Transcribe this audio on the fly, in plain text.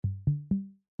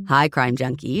Hi, Crime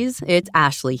Junkies. It's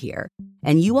Ashley here.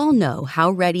 And you all know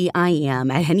how ready I am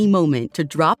at any moment to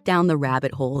drop down the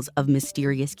rabbit holes of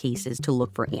mysterious cases to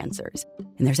look for answers.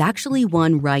 And there's actually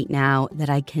one right now that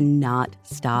I cannot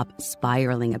stop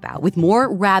spiraling about, with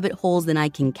more rabbit holes than I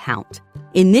can count.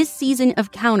 In this season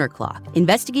of Counterclock,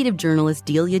 investigative journalist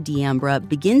Delia D'Ambra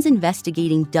begins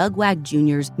investigating Doug Wag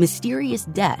Jr.'s mysterious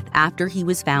death after he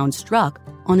was found struck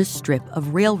on a strip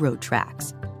of railroad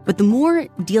tracks. But the more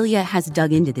Delia has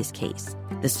dug into this case,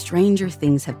 the stranger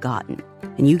things have gotten.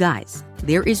 And you guys,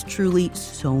 there is truly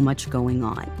so much going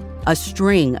on. A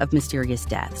string of mysterious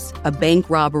deaths, a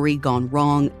bank robbery gone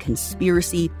wrong,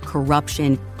 conspiracy,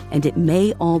 corruption, and it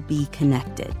may all be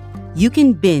connected. You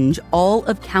can binge all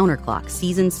of Counterclock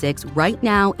Season 6 right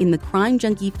now in the Crime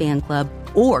Junkie fan club,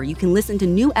 or you can listen to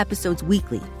new episodes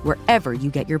weekly wherever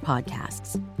you get your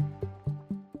podcasts.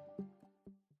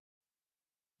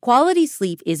 Quality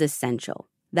sleep is essential.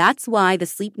 That's why the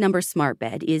Sleep Number Smart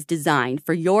Bed is designed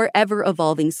for your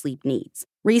ever-evolving sleep needs.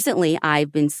 Recently,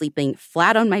 I've been sleeping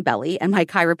flat on my belly, and my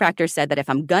chiropractor said that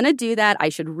if I'm gonna do that, I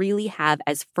should really have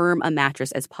as firm a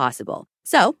mattress as possible.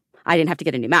 So I didn't have to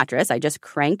get a new mattress. I just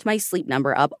cranked my Sleep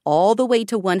Number up all the way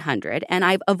to 100, and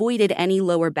I've avoided any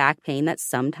lower back pain that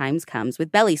sometimes comes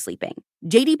with belly sleeping.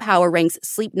 J.D. Power ranks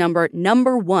Sleep Number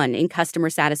 #1 in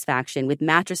customer satisfaction with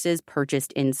mattresses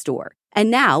purchased in-store. And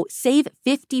now, save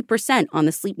 50% on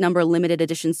the Sleep Number Limited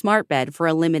Edition Smart Bed for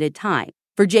a limited time.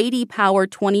 For J.D. Power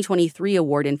 2023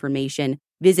 award information,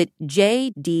 visit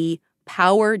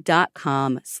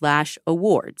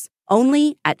jdpower.com/awards.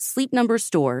 Only at Sleep Number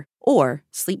Store or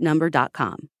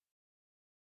sleepnumber.com.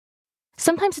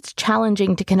 Sometimes it's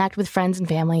challenging to connect with friends and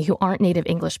family who aren't native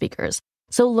English speakers.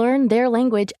 So learn their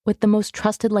language with the most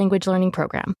trusted language learning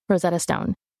program, Rosetta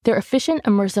Stone. Their efficient,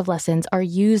 immersive lessons are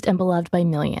used and beloved by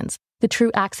millions. The True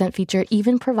Accent feature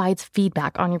even provides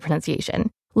feedback on your pronunciation.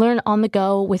 Learn on the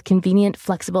go with convenient,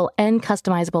 flexible, and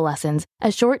customizable lessons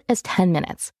as short as 10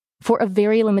 minutes. For a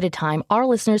very limited time, our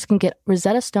listeners can get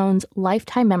Rosetta Stone's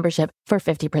lifetime membership for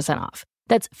 50% off.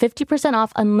 That's 50%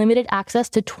 off unlimited access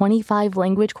to 25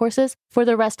 language courses for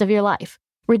the rest of your life.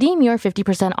 Redeem your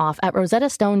 50% off at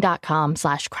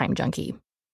rosettastone.com/crimejunkie.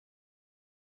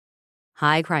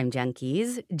 Hi, Crime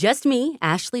Junkies. Just me,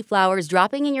 Ashley Flowers,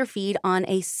 dropping in your feed on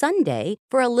a Sunday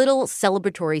for a little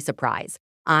celebratory surprise.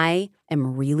 I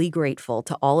am really grateful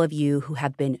to all of you who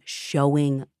have been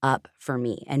showing up for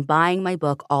me and buying my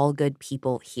book, All Good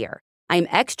People Here. I'm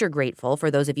extra grateful for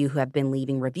those of you who have been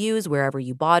leaving reviews wherever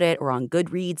you bought it or on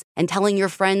Goodreads and telling your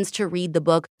friends to read the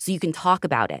book so you can talk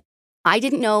about it. I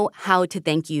didn't know how to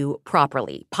thank you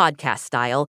properly, podcast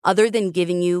style, other than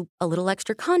giving you a little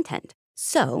extra content.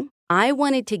 So I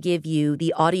wanted to give you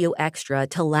the audio extra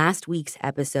to last week's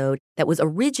episode that was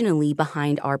originally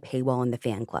behind our paywall in the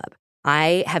fan club.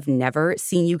 I have never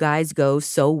seen you guys go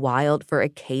so wild for a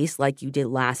case like you did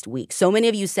last week. So many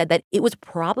of you said that it was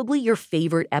probably your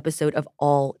favorite episode of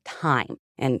all time.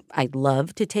 And I'd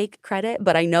love to take credit,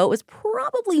 but I know it was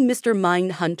probably Mr.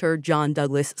 Mindhunter John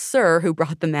Douglas, sir, who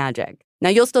brought the magic. Now,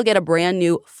 you'll still get a brand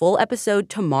new full episode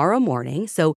tomorrow morning,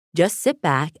 so just sit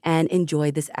back and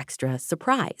enjoy this extra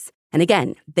surprise. And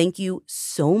again, thank you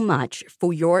so much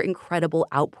for your incredible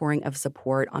outpouring of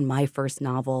support on my first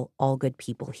novel, All Good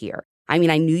People Here. I mean,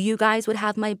 I knew you guys would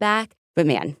have my back, but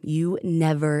man, you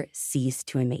never cease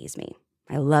to amaze me.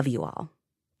 I love you all.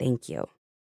 Thank you.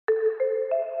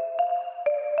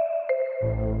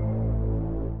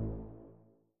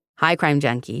 Hi, Crime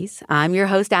Junkies. I'm your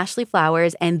host, Ashley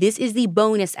Flowers, and this is the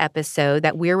bonus episode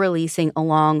that we're releasing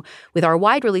along with our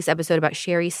wide release episode about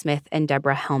Sherry Smith and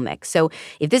Deborah Helmick. So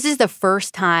if this is the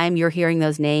first time you're hearing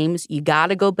those names, you got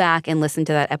to go back and listen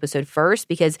to that episode first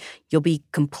because you'll be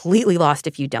completely lost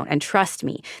if you don't. And trust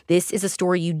me, this is a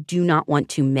story you do not want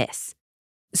to miss.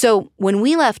 So when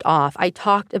we left off, I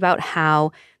talked about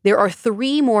how there are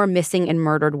 3 more missing and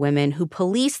murdered women who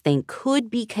police think could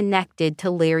be connected to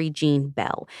Larry Gene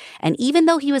Bell. And even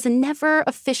though he was never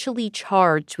officially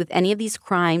charged with any of these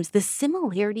crimes, the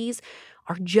similarities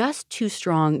are just too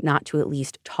strong not to at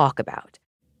least talk about.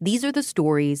 These are the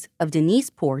stories of Denise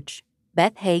Porch,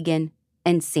 Beth Hagen,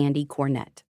 and Sandy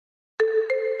Cornett.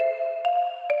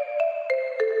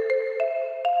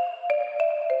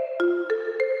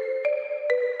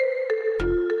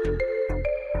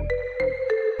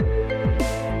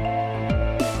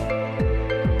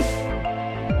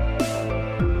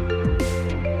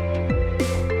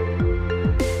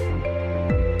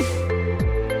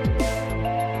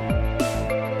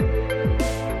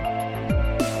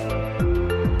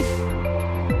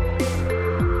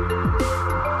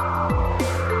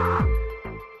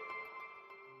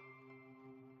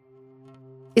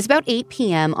 It's about 8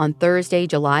 p.m. on Thursday,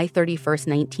 July 31st,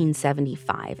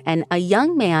 1975, and a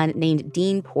young man named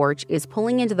Dean Porch is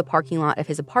pulling into the parking lot of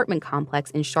his apartment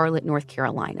complex in Charlotte, North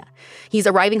Carolina. He's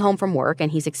arriving home from work,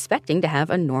 and he's expecting to have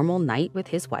a normal night with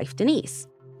his wife, Denise.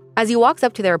 As he walks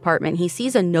up to their apartment, he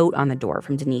sees a note on the door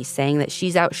from Denise saying that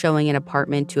she's out showing an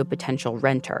apartment to a potential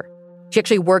renter. She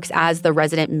actually works as the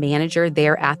resident manager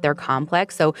there at their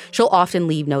complex, so she'll often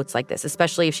leave notes like this,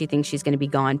 especially if she thinks she's going to be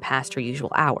gone past her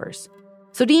usual hours.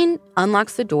 So Dean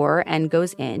unlocks the door and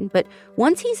goes in, but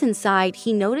once he's inside,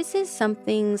 he notices some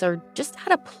things are just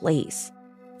out of place.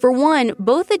 For one,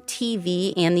 both the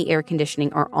TV and the air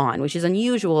conditioning are on, which is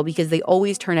unusual because they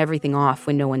always turn everything off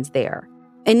when no one's there.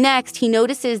 And next, he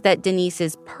notices that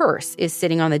Denise's purse is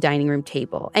sitting on the dining room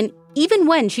table. And even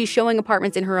when she's showing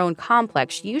apartments in her own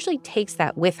complex, she usually takes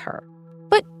that with her.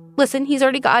 But listen, he's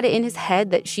already got it in his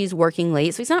head that she's working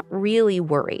late, so he's not really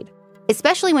worried.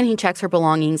 Especially when he checks her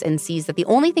belongings and sees that the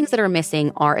only things that are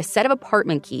missing are a set of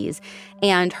apartment keys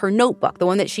and her notebook, the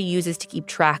one that she uses to keep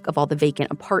track of all the vacant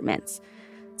apartments.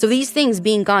 So these things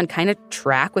being gone kind of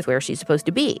track with where she's supposed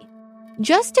to be.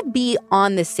 Just to be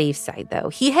on the safe side, though,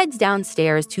 he heads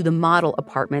downstairs to the model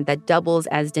apartment that doubles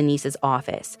as Denise's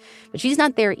office, but she's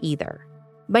not there either.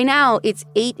 By now, it's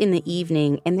 8 in the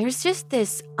evening, and there's just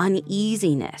this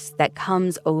uneasiness that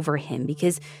comes over him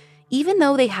because even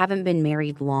though they haven't been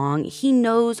married long, he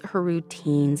knows her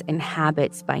routines and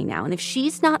habits by now. And if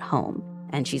she's not home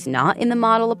and she's not in the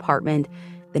model apartment,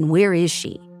 then where is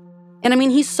she? And I mean,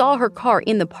 he saw her car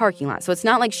in the parking lot, so it's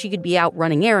not like she could be out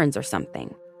running errands or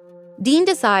something. Dean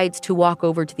decides to walk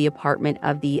over to the apartment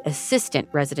of the assistant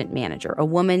resident manager, a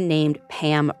woman named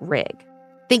Pam Rigg,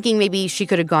 thinking maybe she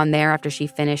could have gone there after she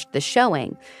finished the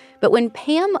showing. But when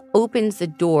Pam opens the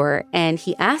door and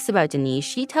he asks about Denise,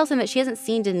 she tells him that she hasn't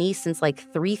seen Denise since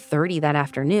like 3:30 that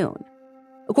afternoon.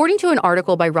 According to an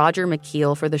article by Roger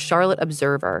McKeel for the Charlotte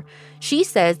Observer, she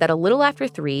says that a little after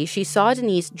 3, she saw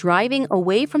Denise driving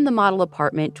away from the model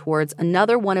apartment towards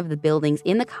another one of the buildings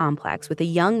in the complex with a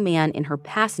young man in her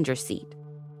passenger seat.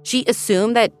 She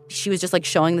assumed that she was just like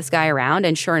showing this guy around,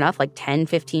 and sure enough, like 10,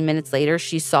 15 minutes later,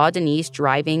 she saw Denise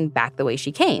driving back the way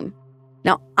she came.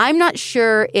 Now, I'm not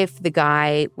sure if the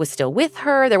guy was still with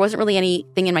her. There wasn't really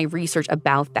anything in my research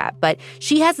about that, but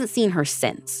she hasn't seen her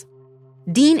since.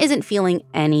 Dean isn't feeling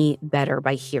any better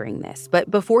by hearing this,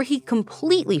 but before he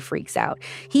completely freaks out,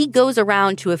 he goes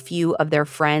around to a few of their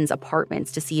friends'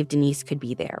 apartments to see if Denise could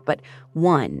be there. But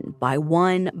one by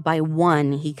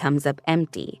one, he comes up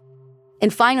empty.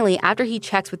 And finally, after he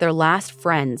checks with their last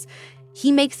friends,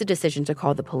 he makes the decision to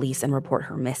call the police and report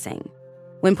her missing.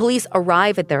 When police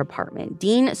arrive at their apartment,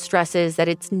 Dean stresses that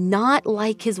it's not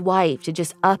like his wife to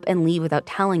just up and leave without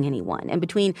telling anyone. And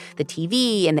between the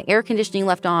TV and the air conditioning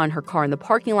left on, her car in the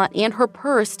parking lot, and her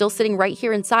purse still sitting right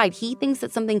here inside, he thinks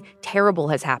that something terrible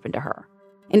has happened to her.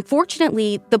 And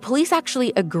fortunately, the police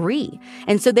actually agree.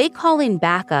 And so they call in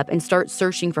backup and start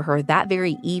searching for her that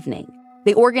very evening.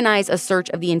 They organize a search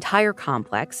of the entire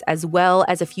complex, as well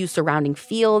as a few surrounding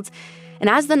fields. And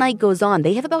as the night goes on,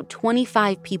 they have about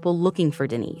 25 people looking for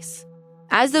Denise.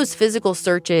 As those physical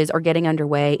searches are getting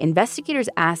underway, investigators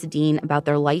ask Dean about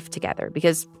their life together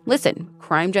because, listen,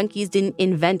 crime junkies didn't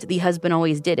invent the husband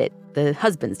always did it. The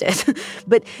husbands did.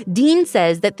 But Dean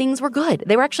says that things were good.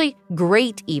 They were actually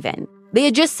great even. They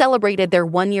had just celebrated their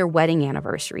 1-year wedding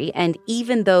anniversary, and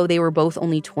even though they were both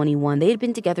only 21, they had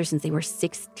been together since they were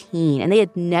 16, and they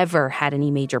had never had any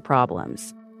major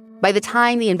problems. By the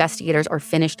time the investigators are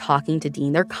finished talking to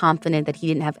Dean, they're confident that he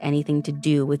didn't have anything to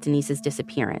do with Denise's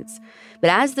disappearance. But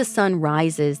as the sun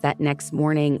rises that next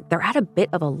morning, they're at a bit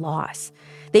of a loss.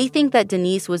 They think that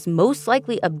Denise was most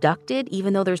likely abducted,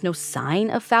 even though there's no sign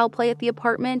of foul play at the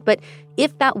apartment. But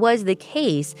if that was the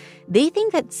case, they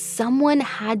think that someone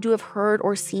had to have heard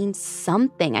or seen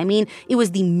something. I mean, it was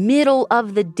the middle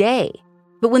of the day.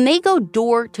 But when they go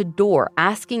door to door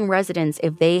asking residents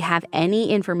if they have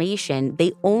any information,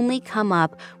 they only come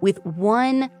up with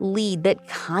one lead that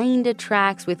kind of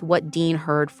tracks with what Dean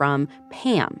heard from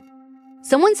Pam.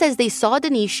 Someone says they saw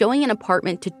Denise showing an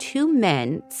apartment to 2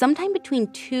 men sometime between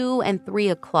 2 and 3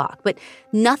 o'clock, but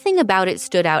nothing about it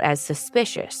stood out as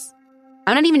suspicious.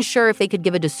 I'm not even sure if they could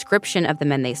give a description of the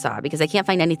men they saw because I can't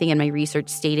find anything in my research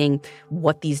stating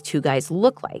what these 2 guys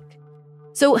look like.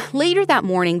 So later that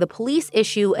morning, the police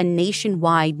issue a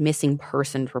nationwide missing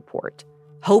persons report,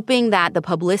 hoping that the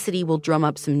publicity will drum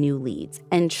up some new leads.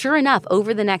 And sure enough,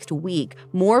 over the next week,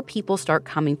 more people start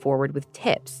coming forward with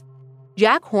tips.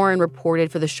 Jack Horn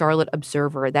reported for the Charlotte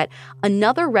Observer that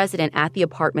another resident at the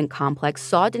apartment complex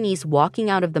saw Denise walking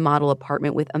out of the model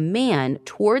apartment with a man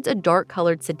towards a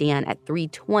dark-colored sedan at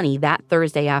 3:20 that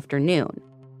Thursday afternoon.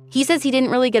 He says he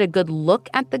didn't really get a good look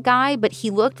at the guy, but he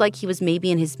looked like he was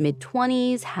maybe in his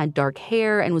mid-20s, had dark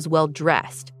hair, and was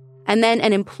well-dressed. And then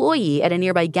an employee at a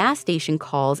nearby gas station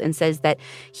calls and says that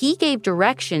he gave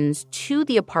directions to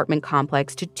the apartment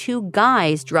complex to two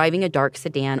guys driving a dark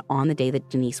sedan on the day that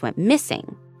Denise went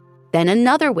missing. Then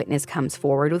another witness comes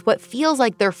forward with what feels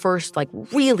like their first,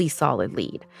 really solid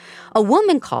lead. A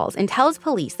woman calls and tells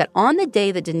police that on the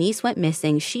day that Denise went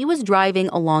missing, she was driving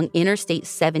along Interstate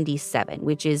 77,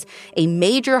 which is a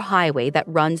major highway that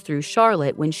runs through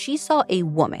Charlotte, when she saw a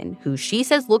woman, who she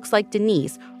says looks like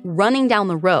Denise, running down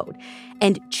the road.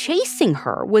 And chasing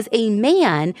her was a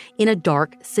man in a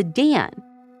dark sedan.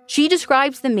 She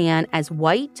describes the man as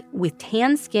white, with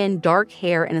tan skin, dark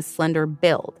hair, and a slender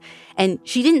build. And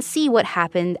she didn't see what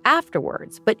happened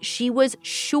afterwards, but she was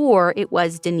sure it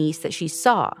was Denise that she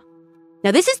saw.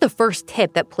 Now, this is the first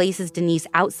tip that places Denise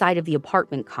outside of the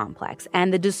apartment complex,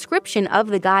 and the description of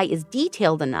the guy is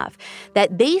detailed enough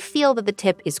that they feel that the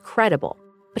tip is credible.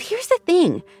 But here's the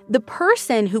thing. The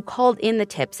person who called in the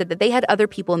tip said that they had other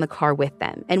people in the car with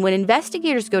them. And when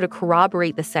investigators go to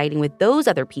corroborate the sighting with those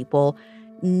other people,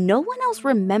 no one else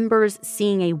remembers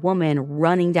seeing a woman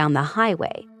running down the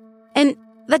highway. And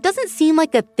that doesn't seem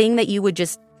like a thing that you would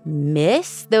just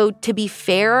miss, though, to be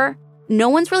fair, no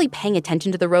one's really paying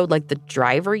attention to the road like the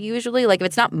driver usually. If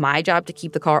it's not my job to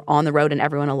keep the car on the road and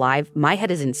everyone alive, my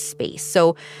head is in space.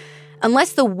 So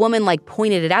unless the woman,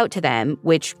 pointed it out to them,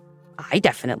 which I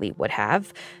definitely would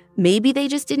have, maybe they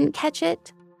just didn't catch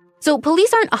it. So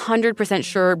police aren't 100%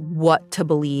 sure what to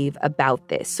believe about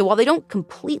this. So while they don't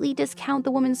completely discount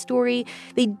the woman's story,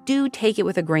 they do take it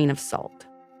with a grain of salt.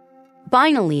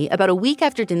 Finally, about a week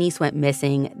after Denise went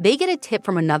missing, they get a tip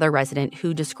from another resident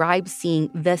who describes seeing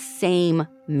the same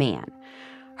man.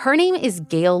 Her name is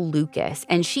Gail Lucas,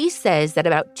 and she says that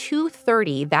about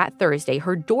 2:30 that Thursday,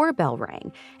 her doorbell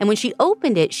rang. And when she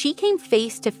opened it, she came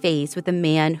face to face with a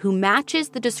man who matches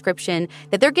the description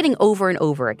that they're getting over and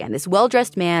over again. This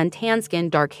well-dressed man, tan skin,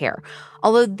 dark hair.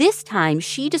 Although this time,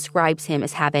 she describes him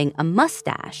as having a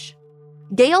mustache.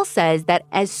 Gail says that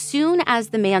as soon as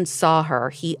the man saw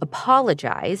her, he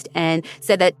apologized and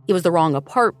said that it was the wrong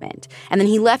apartment. And then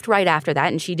he left right after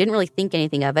that, and she didn't really think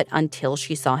anything of it until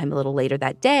she saw him a little later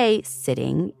that day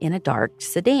sitting in a dark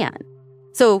sedan.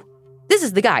 So this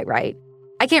is the guy, right?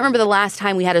 I can't remember the last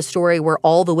time we had a story where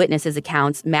all the witnesses'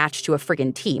 accounts matched to a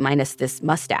friggin' T, minus this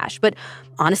mustache. But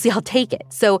honestly, I'll take it.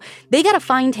 So they got to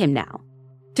find him now.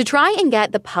 To try and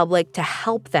get the public to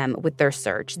help them with their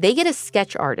search, they get a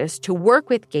sketch artist to work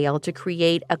with Gail to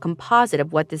create a composite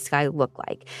of what this guy looked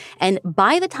like. And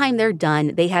by the time they're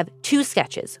done, they have two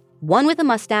sketches, one with a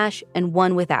mustache and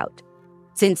one without,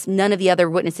 since none of the other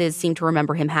witnesses seem to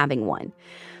remember him having one.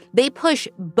 They push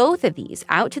both of these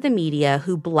out to the media,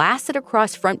 who blast it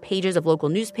across front pages of local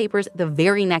newspapers the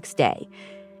very next day.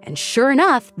 And sure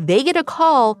enough, they get a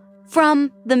call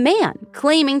from the man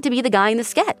claiming to be the guy in the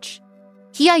sketch.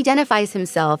 He identifies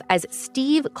himself as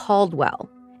Steve Caldwell,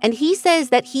 and he says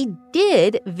that he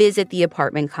did visit the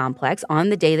apartment complex on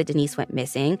the day that Denise went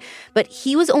missing, but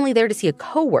he was only there to see a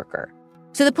coworker.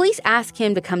 So the police ask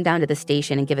him to come down to the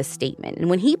station and give a statement, and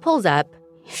when he pulls up,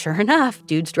 sure enough,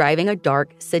 dude's driving a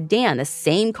dark sedan, the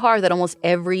same car that almost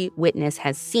every witness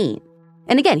has seen.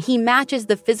 And again, he matches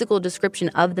the physical description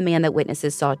of the man that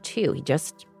witnesses saw too. He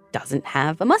just doesn't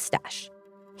have a mustache.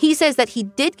 He says that he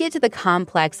did get to the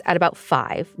complex at about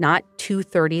 5, not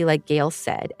 2:30 like Gail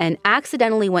said, and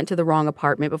accidentally went to the wrong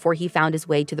apartment before he found his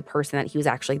way to the person that he was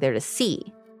actually there to see.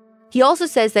 He also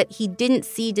says that he didn't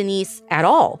see Denise at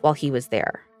all while he was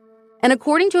there. And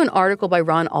according to an article by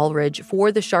Ron Ulrich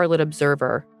for the Charlotte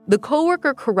Observer, the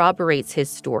coworker corroborates his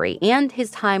story and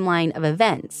his timeline of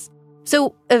events.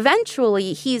 So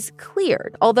eventually, he's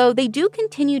cleared, although they do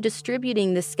continue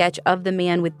distributing the sketch of the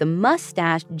man with the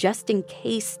mustache just in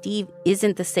case Steve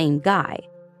isn't the same guy.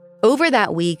 Over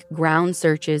that week, ground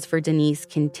searches for Denise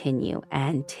continue,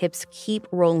 and tips keep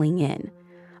rolling in.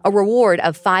 A reward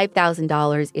of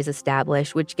 $5,000 is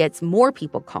established, which gets more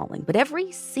people calling, but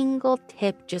every single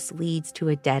tip just leads to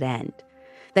a dead end.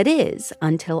 That is,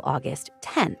 until August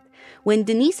 10th. When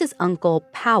Denise's uncle,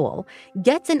 Powell,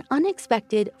 gets an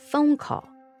unexpected phone call.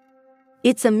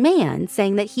 It's a man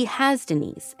saying that he has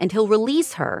Denise and he'll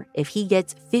release her if he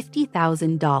gets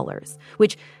 $50,000,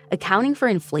 which, accounting for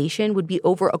inflation, would be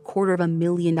over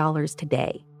 $250,000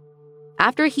 today.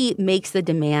 After he makes the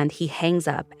demand, he hangs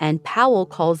up, and Powell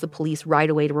calls the police right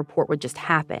away to report what just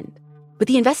happened. But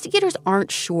the investigators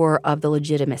aren't sure of the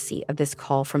legitimacy of this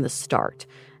call from the start.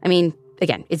 I mean,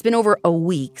 Again, it's been over a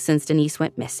week since Denise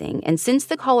went missing, and since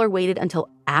the caller waited until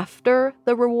after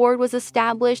the reward was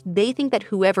established, they think that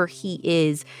whoever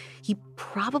he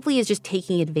probably is just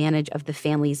taking advantage of the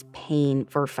family's pain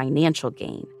for financial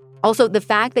gain. Also, the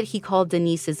fact that he called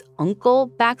Denise's uncle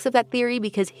backs up that theory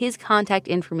because his contact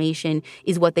information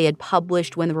is what they had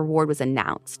published when the reward was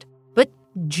announced. But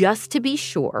just to be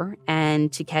sure,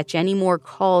 and to catch any more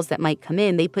calls that might come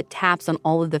in, they put taps on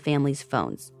all of the family's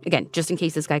phones. Again, just in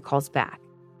case this guy calls back.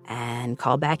 And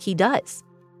call back he does.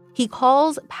 He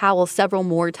calls Powell several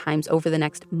more times over the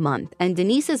next month, and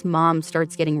Denise's mom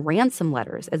starts getting ransom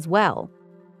letters as well.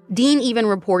 Dean even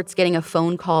reports getting a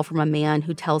phone call from a man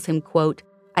who tells him, quote,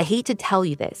 "I hate to tell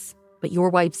you this, but your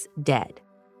wife's dead."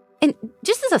 And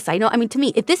just as a side note, to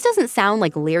me, if this doesn't sound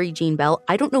like Larry Gene Bell,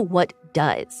 I don't know what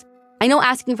does. I know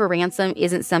asking for ransom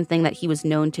isn't something that he was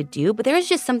known to do, but there is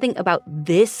just something about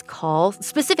this call,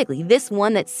 specifically this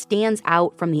one, that stands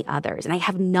out from the others, and I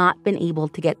have not been able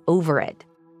to get over it.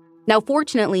 Now,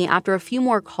 fortunately, after a few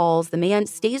more calls, the man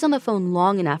stays on the phone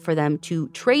long enough for them to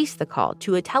trace the call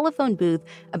to a telephone booth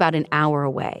about an hour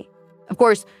away. Of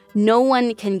course, no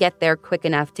one can get there quick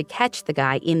enough to catch the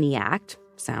guy in the act,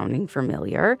 sounding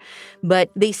familiar, but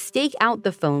they stake out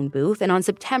the phone booth, and on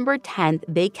September 10th,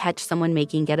 they catch someone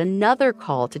making yet another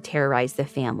call to terrorize the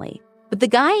family. But the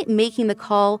guy making the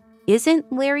call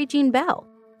isn't Larry Gene Bell.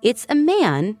 It's a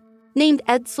man named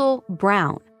Edsel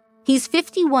Brown. He's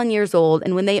 51 years old,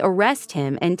 and when they arrest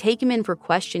him and take him in for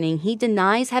questioning, he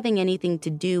denies having anything to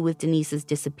do with Denise's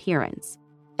disappearance.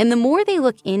 And the more they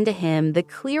look into him, the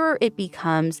clearer it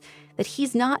becomes that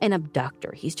he's not an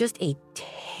abductor. He's just a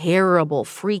terrible,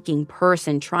 freaking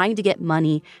person trying to get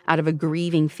money out of a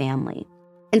grieving family.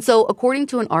 And so, according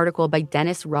to an article by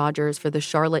Dennis Rogers for the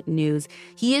Charlotte News,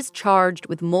 he is charged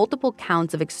with multiple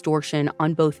counts of extortion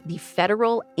on both the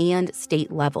federal and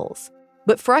state levels.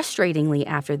 But frustratingly,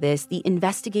 after this, the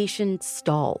investigation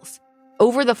stalls.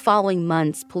 Over the following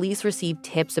months, police received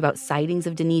tips about sightings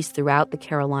of Denise throughout the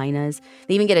Carolinas.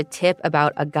 They even get a tip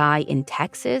about a guy in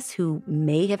Texas who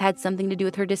may have had something to do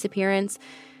with her disappearance.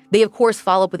 They, of course,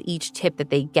 follow up with each tip that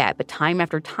they get, but time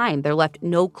after time, they're left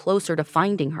no closer to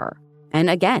finding her. And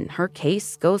again, her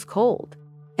case goes cold.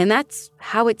 And that's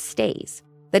how it stays.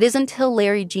 That is until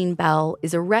Larry Gene Bell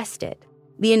is arrested.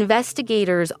 The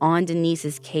investigators on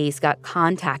Denise's case got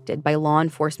contacted by law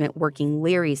enforcement working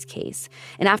Larry's case.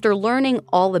 And after learning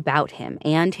all about him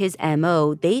and his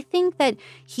MO, they think that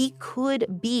he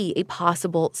could be a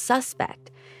possible suspect.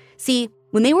 See,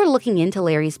 when they were looking into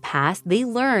Larry's past, they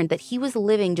learned that he was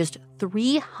living just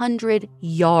 300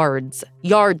 yards,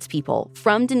 people,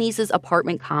 from Denise's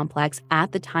apartment complex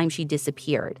at the time she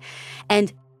disappeared.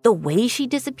 And the way she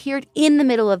disappeared in the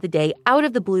middle of the day, out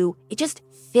of the blue, it just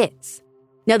fits.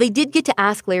 Now, they did get to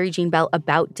ask Larry Gene Bell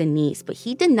about Denise, but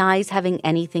he denies having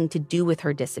anything to do with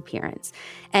her disappearance.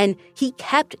 And he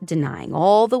kept denying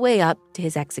all the way up to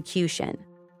his execution.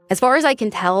 As far as I can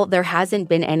tell, there hasn't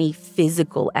been any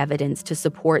physical evidence to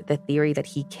support the theory that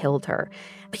he killed her.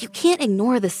 But you can't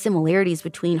ignore the similarities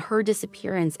between her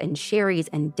disappearance and Sherry's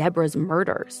and Deborah's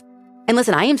murders. And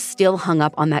listen, I am still hung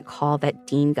up on that call that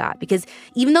Dean got, because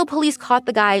even though police caught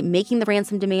the guy making the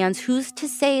ransom demands, who's to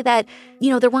say that,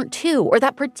 there weren't two, or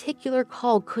that particular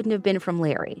call couldn't have been from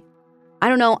Larry? I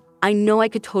don't know. I know I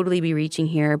could totally be reaching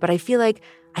here, but I feel like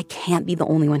I can't be the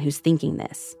only one who's thinking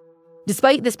this.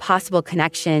 Despite this possible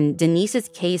connection, Denise's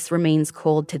case remains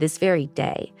cold to this very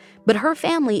day. But her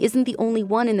family isn't the only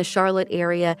one in the Charlotte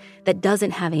area that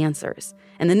doesn't have answers.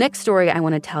 And the next story I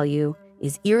want to tell you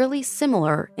is eerily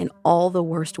similar in all the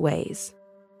worst ways.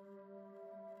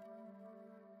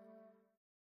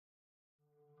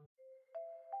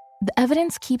 The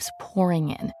evidence keeps pouring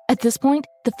in. At this point,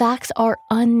 the facts are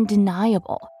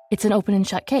undeniable. It's an open and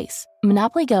shut case.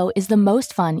 Monopoly Go is the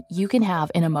most fun you can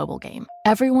have in a mobile game.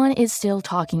 Everyone is still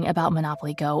talking about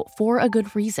Monopoly Go for a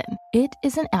good reason. It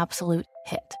is an absolute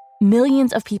hit.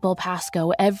 Millions of people pass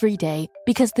Go every day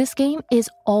because this game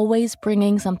is always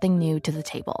bringing something new to the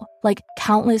table. Like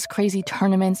countless crazy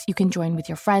tournaments you can join with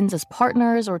your friends as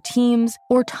partners or teams,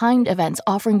 or timed events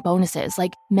offering bonuses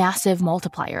like massive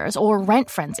multipliers or rent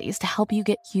frenzies to help you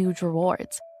get huge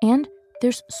rewards. And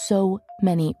there's so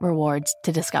many rewards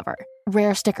to discover.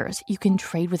 Rare stickers you can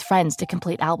trade with friends to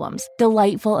complete albums,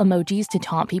 delightful emojis to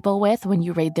taunt people with when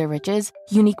you raid their riches,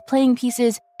 unique playing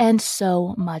pieces, and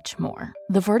so much more.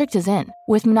 The verdict is in.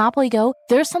 With Monopoly Go,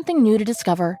 there's something new to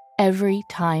discover every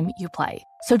time you play.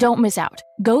 So don't miss out.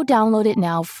 Go download it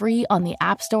now free on the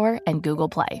App Store and Google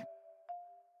Play.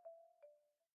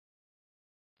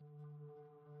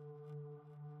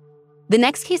 The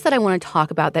next case that I want to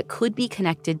talk about that could be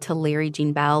connected to Larry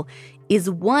Gene Bell is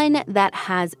one that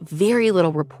has very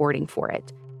little reporting for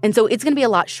it. And so it's going to be a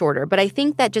lot shorter, but I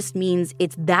think that just means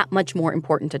it's that much more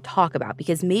important to talk about,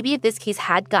 because maybe if this case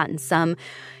had gotten some,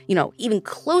 even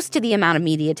close to the amount of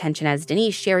media attention as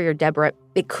Denise, Sherry, or Deborah,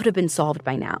 it could have been solved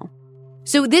by now.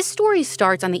 So this story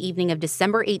starts on the evening of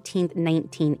December 18th,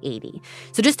 1980.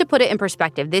 So just to put it in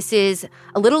perspective, this is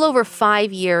a little over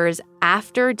 5 years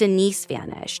after Denise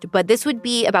vanished, but this would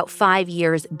be about 5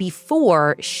 years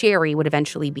before Sherry would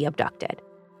eventually be abducted.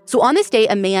 So on this day,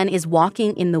 a man is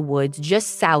walking in the woods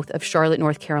just south of Charlotte,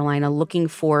 North Carolina, looking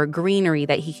for greenery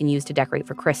that he can use to decorate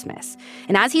for Christmas.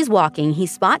 And as he's walking, he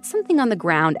spots something on the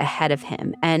ground ahead of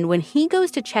him. And when he goes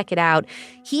to check it out,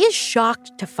 he is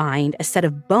shocked to find a set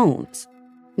of bones.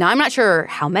 Now, I'm not sure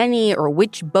how many or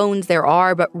which bones there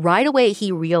are, but right away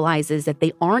he realizes that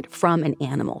they aren't from an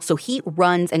animal. So he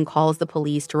runs and calls the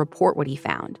police to report what he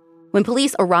found. When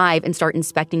police arrive and start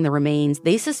inspecting the remains,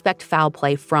 they suspect foul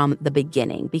play from the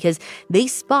beginning because they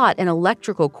spot an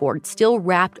electrical cord still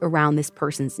wrapped around this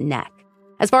person's neck.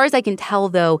 As far as I can tell,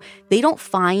 though, they don't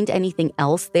find anything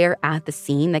else there at the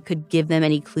scene that could give them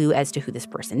any clue as to who this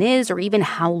person is or even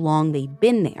how long they'd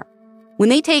been there. When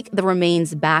they take the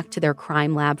remains back to their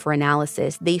crime lab for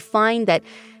analysis, they find that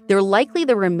they're likely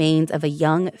the remains of a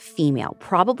young female,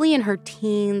 probably in her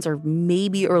teens or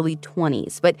maybe early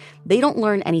 20s, but they don't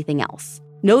learn anything else,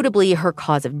 notably her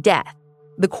cause of death.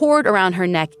 The cord around her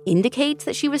neck indicates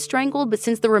that she was strangled, but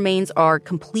since the remains are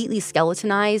completely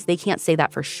skeletonized, they can't say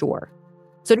that for sure.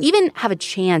 So to even have a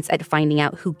chance at finding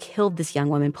out who killed this young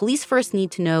woman, police first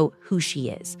need to know who she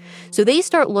is. So they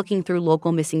start looking through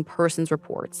local missing persons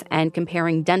reports and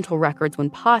comparing dental records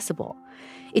when possible.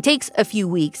 It takes a few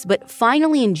weeks, but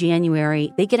finally in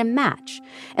January, they get a match.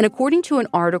 And according to an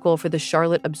article for the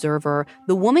Charlotte Observer,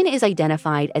 the woman is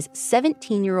identified as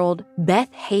 17-year-old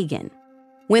Beth Hagen.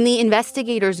 When the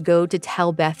investigators go to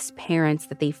tell Beth's parents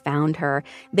that they found her,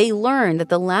 they learn that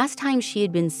the last time she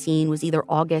had been seen was either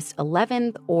August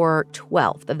 11th or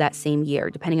 12th of that same year,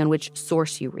 depending on which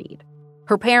source you read.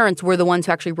 Her parents were the ones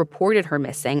who actually reported her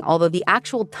missing, although the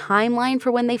actual timeline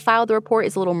for when they filed the report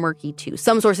is a little murky, too.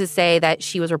 Some sources say that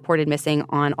she was reported missing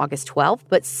on August 12th,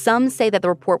 but some say that the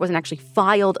report wasn't actually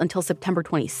filed until September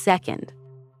 22nd.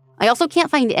 I also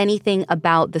can't find anything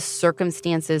about the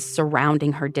circumstances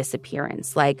surrounding her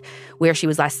disappearance, like where she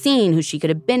was last seen, who she could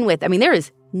have been with. I mean, there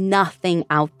is nothing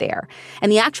out there.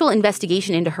 And the actual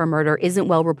investigation into her murder isn't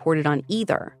well reported on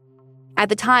either. At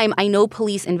the time, I know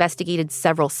police investigated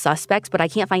several suspects, but I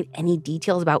can't find any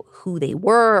details about who they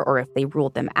were or if they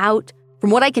ruled them out. From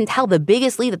what I can tell, the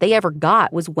biggest lead that they ever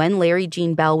got was when Larry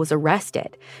Gene Bell was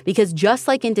arrested. Because just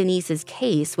like in Denise's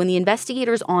case, when the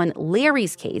investigators on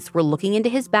Larry's case were looking into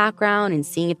his background and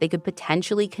seeing if they could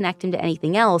potentially connect him to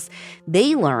anything else,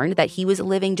 they learned that he was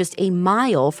living just a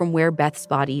mile from where Beth's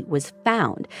body was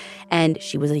found. And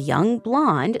she was a young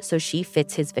blonde, so she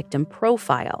fits his victim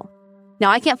profile. Now,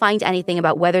 I can't find anything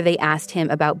about whether they asked him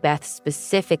about Beth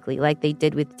specifically like they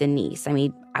did with Denise. I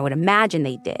mean, I would imagine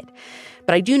they did.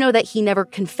 But I do know that he never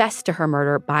confessed to her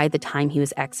murder by the time he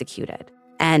was executed.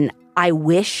 And I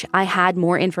wish I had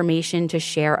more information to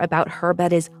share about her, but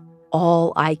that is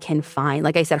all I can find.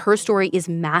 Like I said, her story is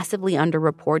massively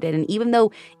underreported. And even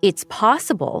though it's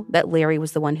possible that Larry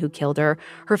was the one who killed her,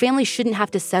 her family shouldn't have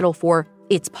to settle for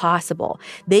it's possible.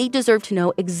 They deserve to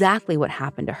know exactly what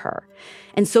happened to her.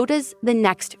 And so does the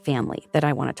next family that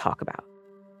I want to talk about.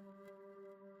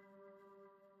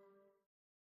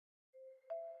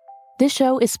 This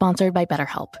show is sponsored by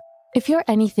BetterHelp. If you're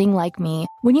anything like me,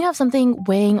 when you have something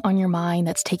weighing on your mind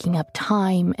that's taking up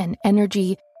time and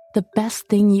energy, the best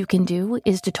thing you can do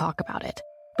is to talk about it.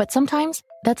 But sometimes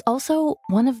that's also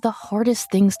one of the hardest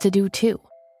things to do too.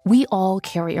 We all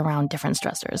carry around different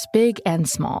stressors, big and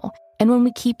small. And when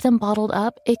we keep them bottled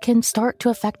up, it can start to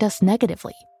affect us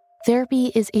negatively.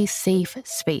 Therapy is a safe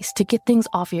space to get things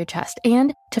off your chest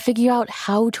and to figure out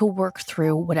how to work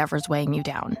through whatever's weighing you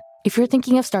down. If you're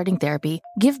thinking of starting therapy,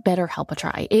 give BetterHelp a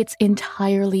try. It's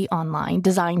entirely online,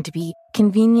 designed to be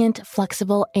convenient,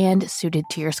 flexible, and suited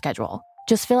to your schedule.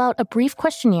 Just fill out a brief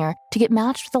questionnaire to get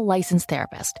matched with a licensed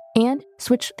therapist and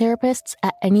switch therapists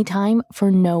at any time for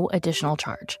no additional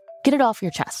charge. Get it off your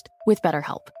chest with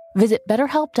BetterHelp. Visit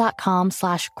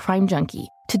BetterHelp.com/CrimeJunkie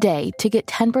today to get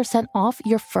 10% off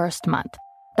your first month.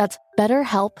 That's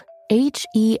BetterHelp,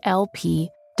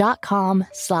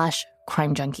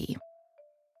 HELP.com/CrimeJunkie.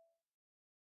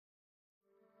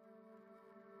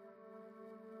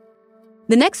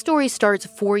 The next story starts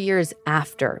 4 years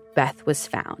after Beth was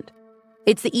found.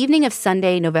 It's the evening of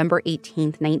Sunday, November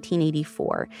 18th,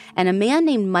 1984, and a man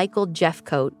named Michael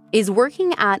Jeffcoat is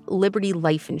working at Liberty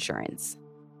Life Insurance.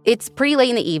 It's pretty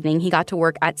late in the evening. He got to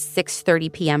work at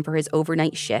 6:30 p.m. for his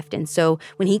overnight shift, and so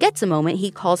when he gets a moment, he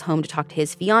calls home to talk to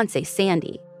his fiancée,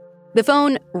 Sandy. The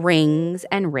phone rings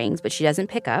and rings, but she doesn't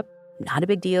pick up. Not a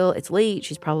big deal. It's late.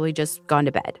 She's probably just gone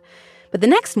to bed. But the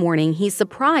next morning, he's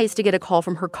surprised to get a call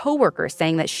from her coworker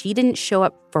saying that she didn't show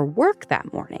up for work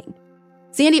that morning.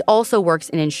 Sandy also works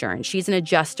in insurance. She's an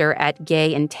adjuster at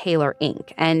Gay & Taylor,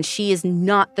 Inc., and she is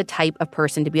not the type of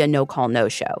person to be a no-call,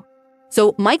 no-show.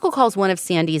 So Michael calls one of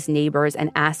Sandy's neighbors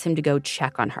and asks him to go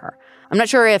check on her. I'm not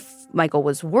sure if Michael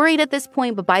was worried at this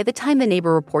point, but by the time the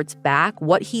neighbor reports back,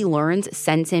 what he learns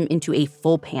sends him into a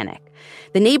full panic.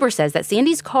 The neighbor says that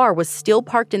Sandy's car was still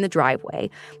parked in the driveway,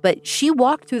 but she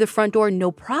walked through the front door no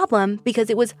problem because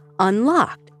it was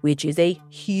unlocked, which is a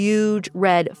huge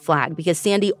red flag because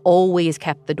Sandy always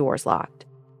kept the doors locked.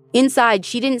 Inside,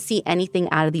 she didn't see anything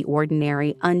out of the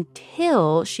ordinary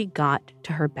until she got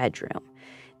to her bedroom.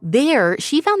 There,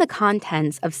 she found the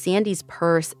contents of Sandy's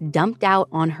purse dumped out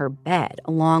on her bed,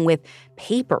 along with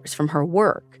papers from her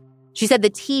work. She said the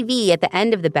TV at the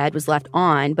end of the bed was left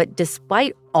on, but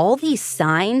despite all these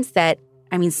signs that,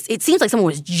 it seems like someone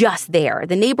was just there,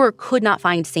 the neighbor could not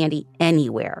find Sandy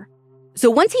anywhere. So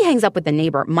once he hangs up with the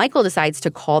neighbor, Michael decides to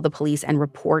call the police and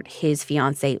report his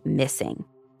fiancée missing.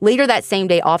 Later that same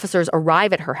day, officers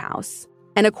arrive at her house.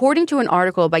 And according to an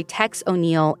article by Tex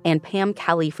O'Neill and Pam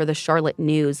Kelly for the Charlotte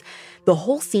News, the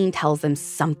whole scene tells them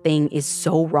something is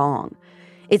so wrong.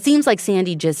 It seems like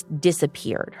Sandy just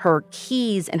disappeared. Her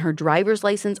keys and her driver's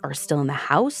license are still in the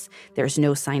house. There's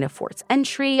no sign of forced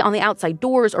entry on the outside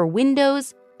doors or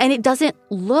windows. And it doesn't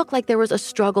look like there was a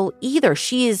struggle either.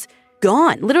 She is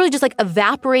gone, literally just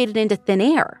evaporated into thin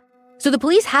air. So the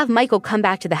police have Michael come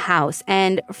back to the house,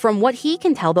 and from what he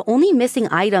can tell, the only missing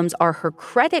items are her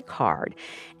credit card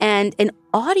and an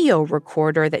audio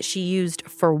recorder that she used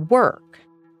for work.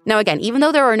 Now, again, even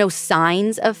though there are no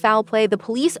signs of foul play, the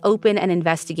police open an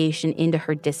investigation into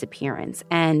her disappearance,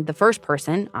 and the first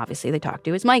person, obviously, they talk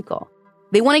to is Michael.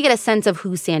 They want to get a sense of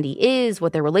who Sandy is,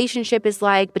 what their relationship is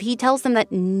like, but he tells them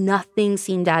that nothing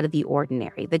seemed out of the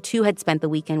ordinary. The two had spent the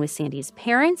weekend with Sandy's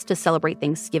parents to celebrate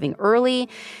Thanksgiving early.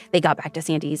 They got back to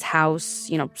Sandy's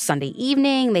house, Sunday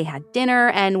evening. They had dinner,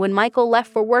 and when Michael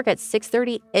left for work at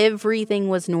 6:30, everything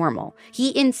was normal.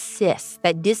 He insists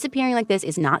that disappearing like this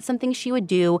is not something she would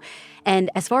do,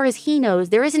 and as far as he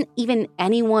knows, there isn't even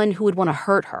anyone who would want to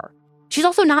hurt her. She's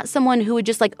also not someone who would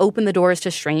just open the doors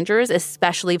to strangers,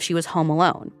 especially if she was home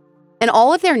alone. And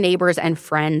all of their neighbors and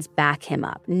friends back him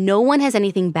up. No one has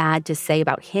anything bad to say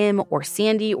about him or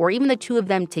Sandy or even the two of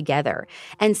them together.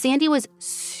 And Sandy was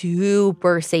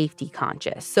super safety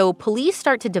conscious. So police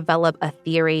start to develop a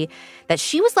theory that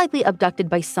she was likely abducted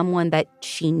by someone that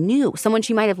she knew, someone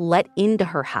she might have let into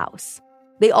her house.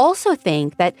 They also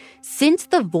think that since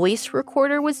the voice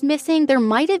recorder was missing, there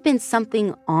might have been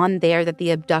something on there that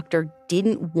the abductor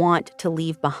didn't want to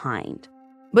leave behind.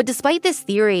 But despite this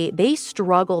theory, they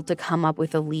struggled to come up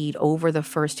with a lead over the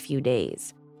first few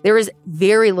days. There is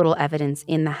very little evidence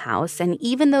in the house, and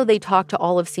even though they talked to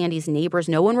all of Sandy's neighbors,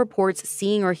 no one reports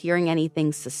seeing or hearing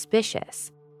anything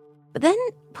suspicious. But then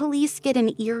police get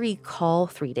an eerie call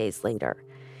 3 days later.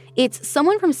 It's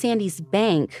someone from Sandy's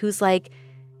bank who's like,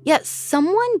 yeah,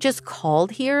 someone just called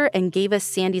here and gave us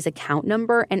Sandy's account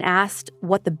number and asked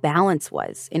what the balance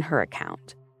was in her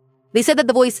account. They said that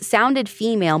the voice sounded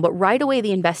female, but right away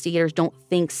the investigators don't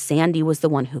think Sandy was the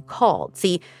one who called.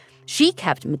 See, she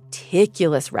kept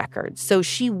meticulous records, so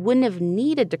she wouldn't have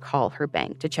needed to call her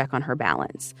bank to check on her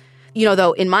balance.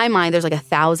 Though in my mind, there's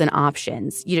 1,000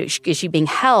 options. Is she being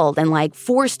held and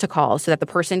forced to call so that the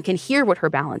person can hear what her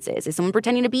balance is? Is someone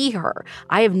pretending to be her?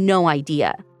 I have no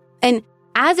idea. And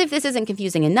as if this isn't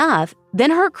confusing enough,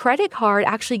 then her credit card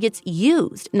actually gets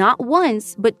used, not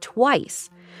once, but twice.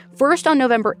 First on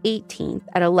November 18th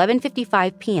at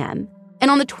 11:55 p.m.,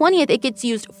 and on the 20th, it gets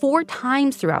used 4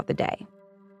 times throughout the day.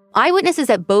 Eyewitnesses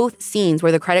at both scenes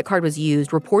where the credit card was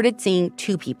used reported seeing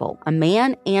 2 people, a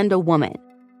man and a woman.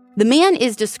 The man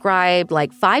is described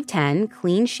 5'10",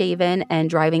 clean-shaven, and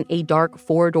driving a dark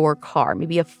 4-door car,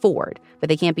 maybe a Ford, but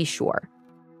they can't be sure.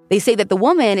 They say that the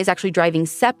woman is actually driving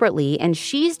separately, and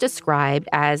she's described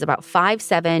as about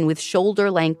 5'7", with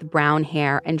shoulder-length brown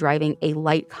hair and driving a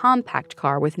light compact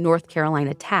car with North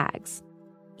Carolina tags.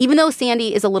 Even though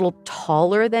Sandy is a little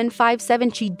taller than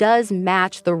 5'7", she does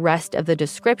match the rest of the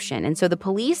description, and so the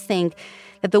police think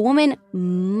that the woman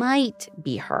might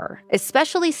be her,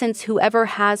 especially since whoever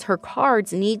has her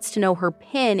cards needs to know her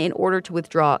PIN in order to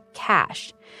withdraw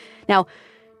cash. Now,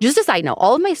 just a side note,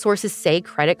 all of my sources say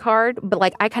credit card,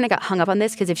 but I kind of got hung up on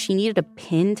this because if she needed a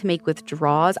PIN to make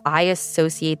withdrawals, I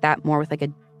associate that more with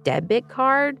a debit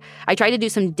card. I tried to do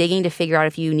some digging to figure out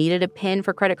if you needed a PIN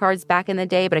for credit cards back in the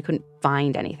day, but I couldn't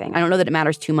find anything. I don't know that it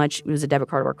matters too much. It was a debit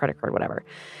card or a credit card, whatever.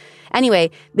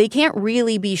 Anyway, they can't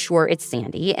really be sure it's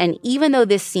Sandy. And even though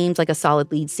this seems like a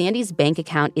solid lead, Sandy's bank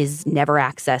account is never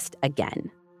accessed again.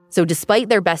 So despite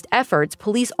their best efforts,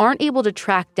 police aren't able to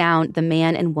track down the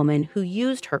man and woman who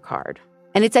used her card.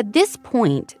 And it's at this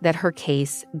point that her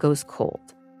case goes cold.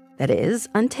 That is,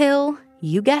 until,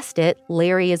 you guessed it,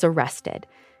 Larry is arrested.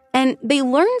 And they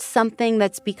learn something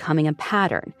that's becoming a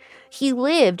pattern. He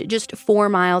lived just 4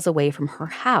 miles away from her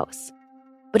house.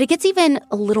 But it gets even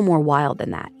a little more wild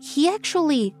than that. He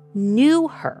actually knew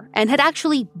her and had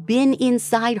actually been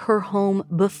inside her home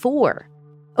before.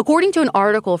 According to an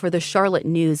article for the Charlotte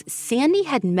News, Sandy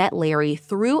had met Larry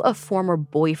through a former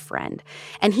boyfriend,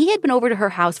 and he had been over to her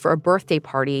house for a birthday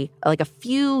party like a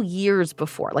few years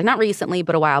before. Like not recently,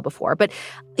 but a while before. But,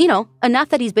 enough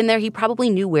that he's been there. He probably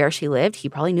knew where she lived. He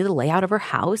probably knew the layout of her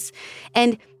house.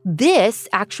 And this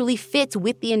actually fits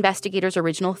with the investigators'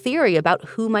 original theory about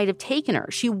who might have taken her.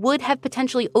 She would have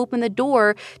potentially opened the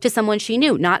door to someone she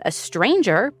knew, not a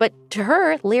stranger, but to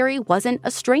her, Larry wasn't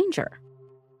a stranger.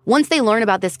 Once they learn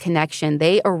about this connection,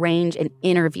 they arrange an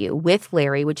interview with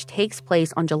Larry, which takes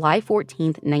place on July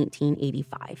 14th,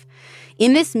 1985.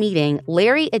 In this meeting,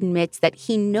 Larry admits that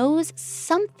he knows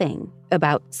something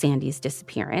about Sandy's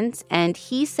disappearance, and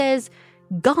he says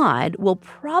God will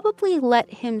probably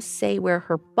let him say where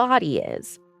her body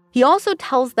is. He also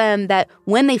tells them that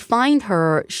when they find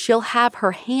her, she'll have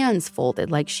her hands folded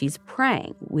like she's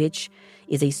praying, which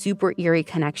is a super eerie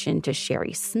connection to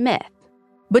Sherry Smith.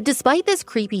 But despite this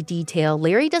creepy detail,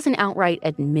 Larry doesn't outright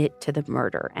admit to the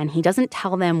murder, and he doesn't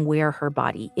tell them where her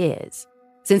body is.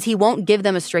 Since he won't give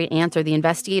them a straight answer, the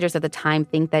investigators at the time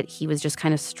think that he was just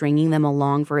kind of stringing them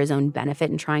along for his own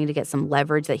benefit and trying to get some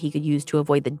leverage that he could use to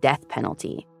avoid the death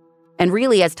penalty. And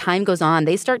really, as time goes on,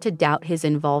 they start to doubt his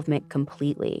involvement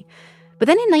completely. But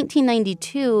then in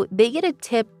 1992, they get a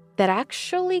tip that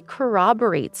actually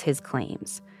corroborates his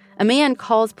claims. A man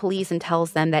calls police and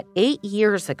tells them that 8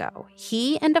 years ago,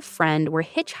 he and a friend were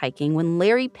hitchhiking when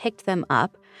Larry picked them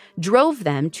up, drove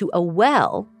them to a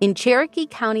well in Cherokee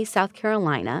County, South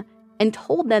Carolina, and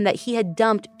told them that he had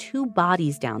dumped 2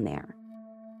 bodies down there.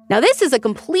 Now, this is a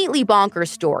completely bonkers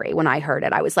story. When I heard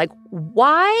it, I was like,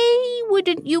 why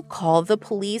wouldn't you call the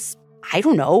police, 8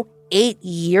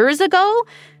 years ago?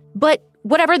 But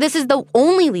whatever, this is the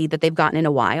only lead that they've gotten in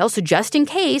a while. So just in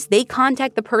case, they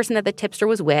contact the person that the tipster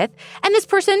was with. And this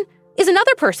person is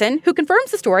another person who confirms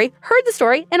the story, heard the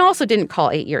story, and also didn't call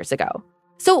 8 years ago.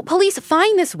 So police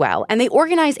find this well, and they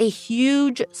organize a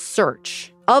huge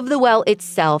search of the well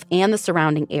itself and the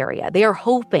surrounding area. They are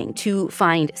hoping to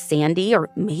find Sandy or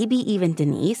maybe even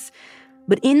Denise.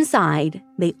 But inside,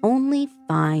 they only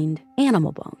find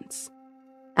animal bones.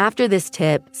 After this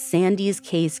tip, Sandy's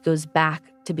case goes back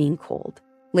to being cold.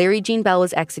 Larry Gene Bell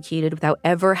was executed without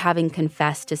ever having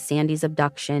confessed to Sandy's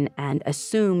abduction and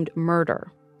assumed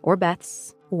murder, or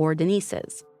Beth's, or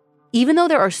Denise's. Even though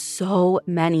there are so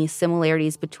many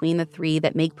similarities between the three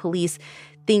that make police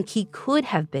think he could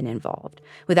have been involved,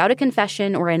 without a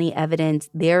confession or any evidence,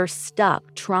 they're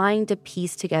stuck trying to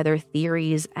piece together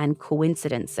theories and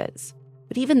coincidences.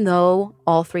 But even though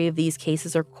all 3 of these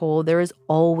cases are cold, there is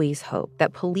always hope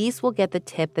that police will get the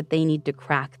tip that they need to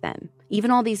crack them,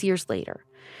 even all these years later.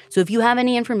 So if you have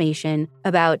any information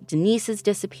about Denise's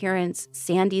disappearance,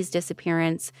 Sandy's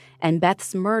disappearance, and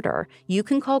Beth's murder, you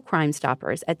can call Crime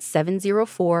Stoppers at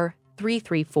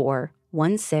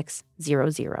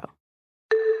 704-334-1600.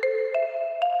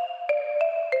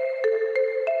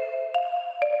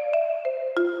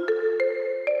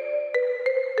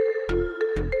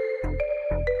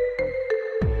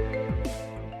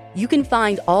 You can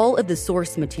find all of the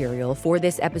source material for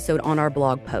this episode on our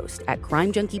blog post at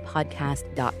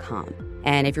crimejunkiepodcast.com.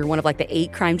 And if you're one of the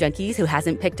 8 crime junkies who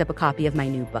hasn't picked up a copy of my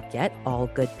new book yet, all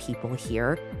good people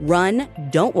here, run,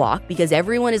 don't walk, because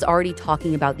everyone is already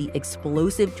talking about the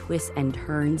explosive twists and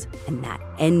turns and that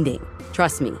ending.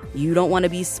 Trust me, you don't want to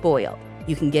be spoiled.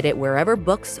 You can get it wherever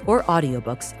books or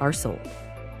audiobooks are sold.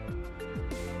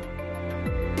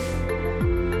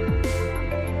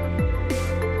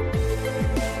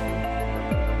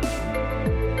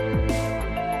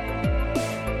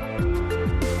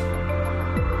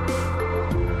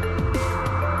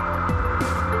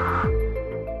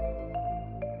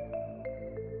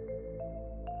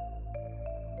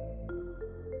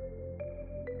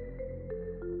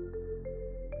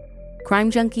 Crime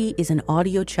Junkie is an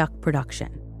Audio Chuck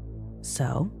production.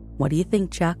 So, what do you think,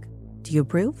 Chuck? Do you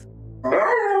approve?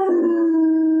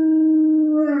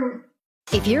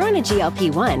 If you're on a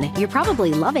GLP-1, you're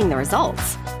probably loving the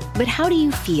results. But how do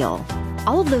you feel?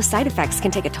 All of those side effects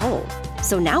can take a toll.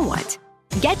 So now what?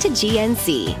 Get to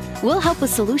GNC. We'll help with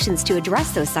solutions to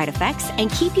address those side effects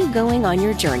and keep you going on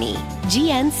your journey.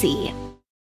 GNC.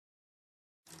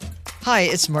 Hi,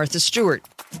 it's Martha Stewart.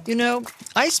 You know,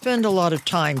 I spend a lot of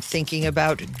time thinking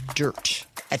about dirt.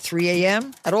 At 3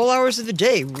 a.m., at all hours of the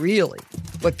day, really.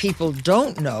 What people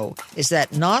don't know is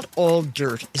that not all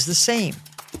dirt is the same.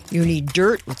 You need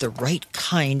dirt with the right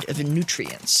kind of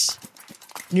nutrients.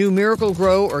 New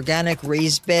Miracle-Gro organic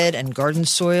raised bed and garden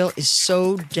soil is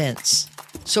so dense,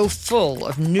 so full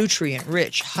of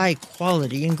nutrient-rich,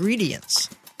 high-quality ingredients.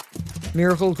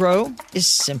 Miracle-Gro is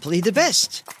simply the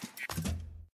best.